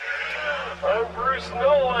I'm Bruce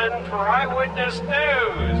Nolan for Eyewitness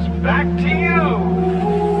News. Back to you,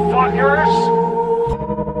 fuckers.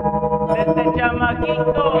 Este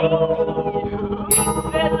chamaquito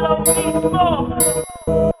dice lo mismo.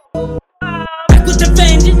 Back with the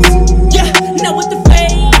vengeance, yeah, now with the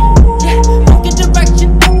fade, yeah, fucking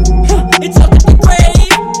direction, it's up to the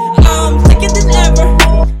grave. I'm sicker than ever,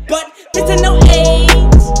 but this ain't no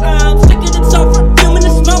AIDS. I'm sicker than sulfur, fuming the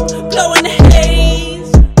smoke, blowing the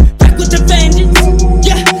haze. Back with the vengeance,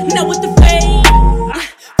 yeah, now with the fade,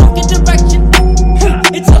 fucking direction,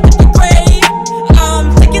 it's up to the grave.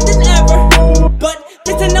 I'm sicker than ever, but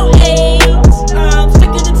this ain't no AIDS. I'm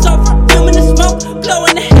sicker than sulfur, fuming the smoke,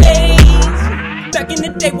 blowing the haze. Back in the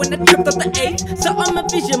day when I tripped off the H, saw all my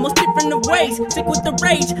vision most different of ways. Sick with the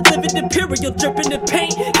rage, living imperial, dripping in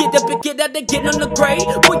pain. Get up and get out and get on the grade.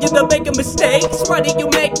 Boy, you done making mistakes. Why do you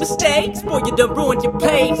make mistakes? Boy, you done ruined your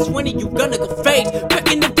place. When are you gonna go fade?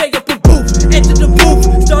 Back in the day up in booth, entered the booth,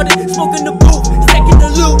 started smoking the booth, stacking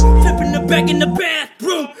the loot, flipping the bag in the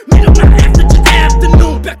bathroom. Middle of after the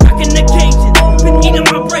afternoon, back in the occasion, been eating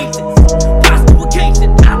my braces. Possible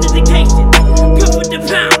occasion, out of the occasion, put with the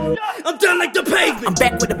pound. I'm done like the pavement. I'm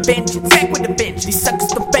back with a vengeance, back with a vengeance. These suckers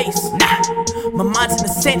the face, nah. My mind's in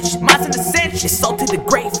ascension, it's salt to the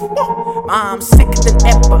grave. I'm sicker than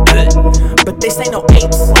ever, but this ain't no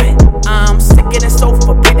apes. I'm sicker than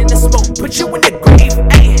sofa, breathing the smoke, put you in the grave.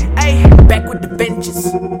 Ay, back with the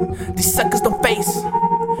vengeance. These suckers don't face.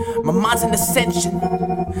 My mind's in ascension,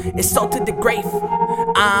 it's salt to the grave.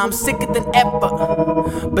 I'm sicker than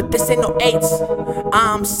ever, but this ain't no AIDS.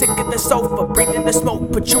 I'm sicker than sofa, breathing the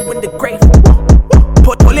smoke, put you in the grave.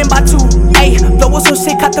 Pulling by two, ayy, flow was so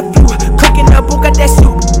sick, got the flu. Cooking the book, got that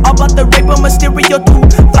soup. All about the rape of Mysterio too.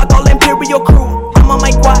 Flock all imperial crew. I'm on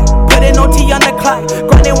my guy, putting OT on the clock.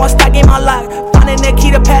 Grinding one stack in my lock, finding the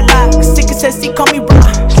key to padlock. Sick as C, call me bro.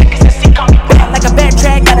 Like a bad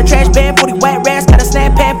track, got a trash bag for the wet rats. Got a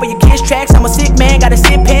snap pad for your kids' tracks. I'm a sick man, got a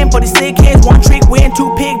sip pen for the sick kids. One trick win,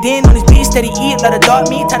 two pigged in on his beat. Steady eat, let a dog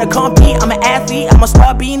meat, time to compete. I'm an athlete, I'm a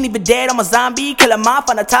star bean, leave it dead, I'm a zombie. Kill him off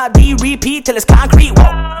on the top D, repeat till it's concrete.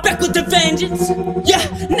 Whoa. Back with the vengeance, yeah,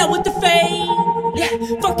 now with the fade, yeah,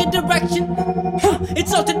 fucking direction,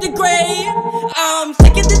 it's all to the grave. I'm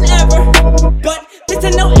sicker than ever, but this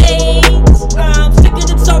ain't no AIDS. I'm sicker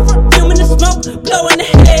than sulfur, fuming the smoke, blowing the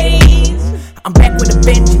haze. I'm back with a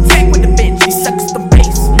vengeance, these suckers the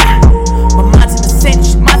face. My mind's in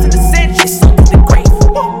ascension, it's all to the grave.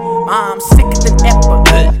 I'm sicker than ever,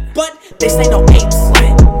 but this ain't no